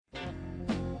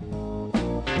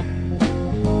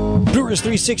Brewers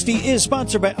 360 is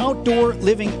sponsored by Outdoor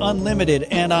Living Unlimited.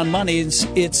 And on Mondays,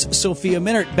 it's Sophia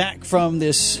Minnaert back from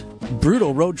this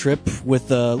brutal road trip with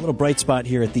a little bright spot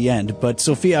here at the end. But,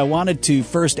 Sophia, I wanted to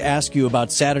first ask you about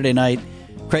Saturday night.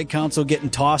 Craig Counsell getting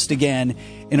tossed again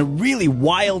in a really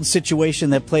wild situation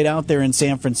that played out there in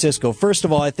San Francisco. First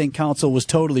of all, I think Counsell was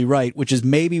totally right, which is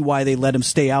maybe why they let him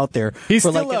stay out there. He's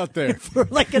still out there for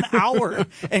like an hour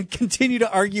and continue to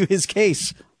argue his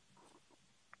case.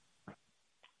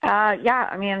 Yeah,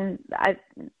 I mean,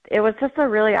 it was just a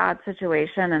really odd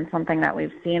situation and something that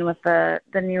we've seen with the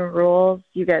new rules.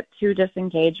 You get 2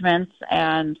 disengagements,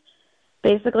 and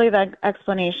basically the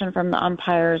explanation from the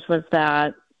umpires was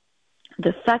that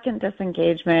the second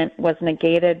disengagement was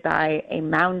negated by a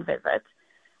mound visit.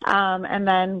 And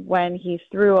then when he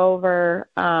threw over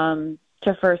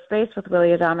to first base with Willy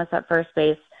Adames at first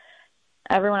base,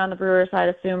 everyone on the Brewers side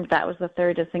assumed that was the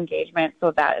third disengagement,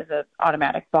 so that is an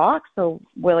automatic balk, so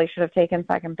Willie should have taken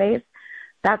second base.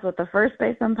 That's what the first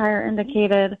base umpire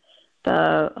indicated.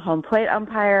 The home plate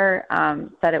umpire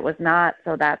said it was not,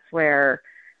 so that's where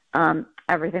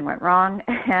everything went wrong.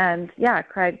 And, yeah,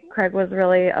 Craig was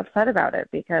really upset about it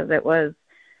because it was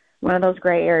one of those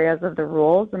gray areas of the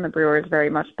rules, and the Brewers very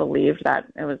much believed that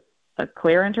it was a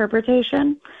clear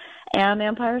interpretation, and the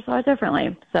umpire saw it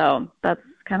differently. So that's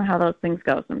kind of how those things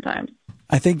go sometimes.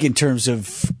 I think in terms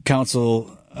of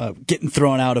Counsell getting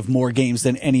thrown out of more games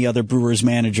than any other Brewers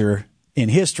manager in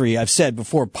history, I've said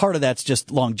before, part of that's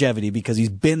just longevity because he's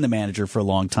been the manager for a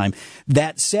long time.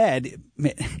 That said,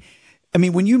 I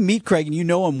mean, when you meet Craig and you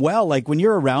know him well, like when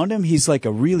you're around him, he's like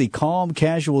a really calm,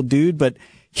 casual dude. But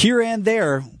here and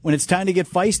there, when it's time to get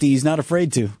feisty, he's not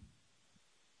afraid to.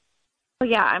 Well,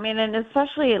 yeah, I mean, and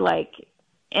especially like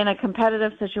in a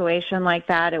competitive situation like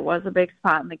that, it was a big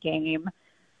spot in the game.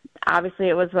 Obviously,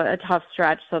 it was a tough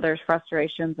stretch, so there's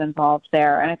frustrations involved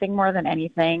there. And I think more than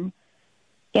anything,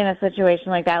 in a situation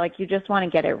like that, like you just want to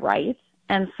get it right.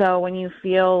 And so when you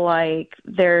feel like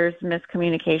there's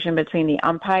miscommunication between the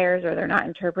umpires or they're not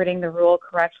interpreting the rule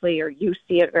correctly or you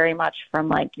see it very much from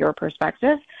like your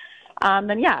perspective,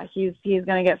 then yeah, he's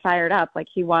going to get fired up. Like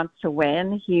he wants to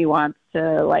win. He wants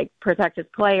to like protect his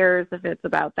players if it's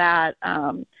about that.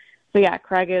 So yeah,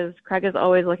 Craig is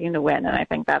always looking to win, and I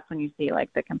think that's when you see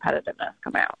like the competitiveness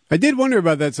come out. I did wonder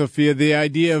about that, Sophia, the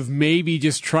idea of maybe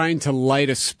just trying to light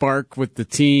a spark with the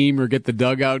team or get the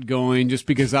dugout going, just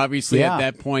because obviously at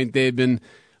that point they had been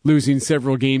losing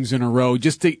several games in a row,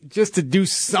 just to do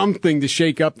something to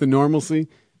shake up the normalcy.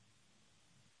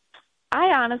 I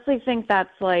honestly think that's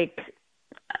like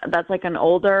an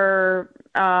older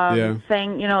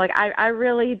thing, you know, like I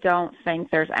really don't think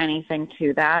there's anything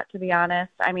to that, to be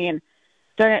honest. I mean,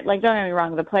 don't get me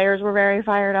wrong, the players were very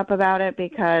fired up about it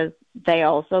because they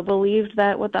also believed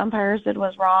that what the umpires did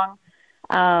was wrong.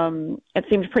 It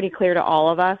seemed pretty clear to all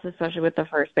of us, especially with the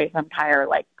first base umpire,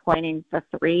 like pointing the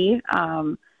 3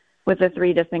 with the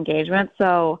 3 disengagements.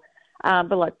 So,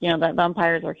 but look, you know, the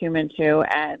umpires are human too,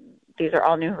 and these are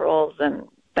all new rules and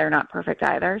they're not perfect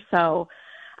either. So,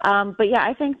 but yeah,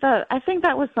 I think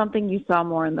that was something you saw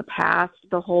more in the past.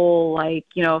 The whole like,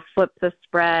 you know, flip the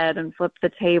spread and flip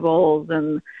the tables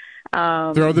and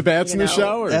throw the bats in the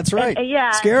shower. That's right.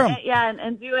 Yeah, scare them.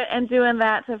 And do it and doing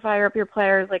that to fire up your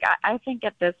players. Like I think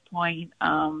at this point,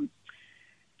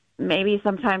 maybe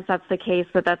sometimes that's the case,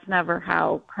 but that's never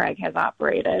how Craig has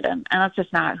operated, and that's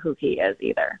just not who he is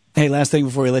either. Hey, last thing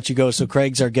before we let you go. So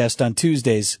Craig's our guest on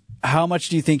Tuesdays. How much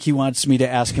do you think he wants me to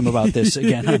ask him about this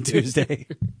again on Tuesday?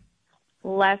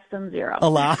 Less than 0. A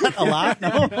lot?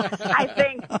 No? I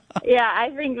think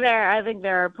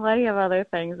there are plenty of other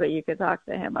things that you could talk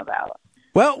to him about.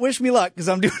 Well, wish me luck because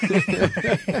I'm doing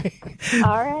it.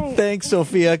 All right. Thanks,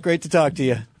 Sophia. Great to talk to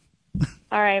you.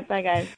 All right. Bye, guys.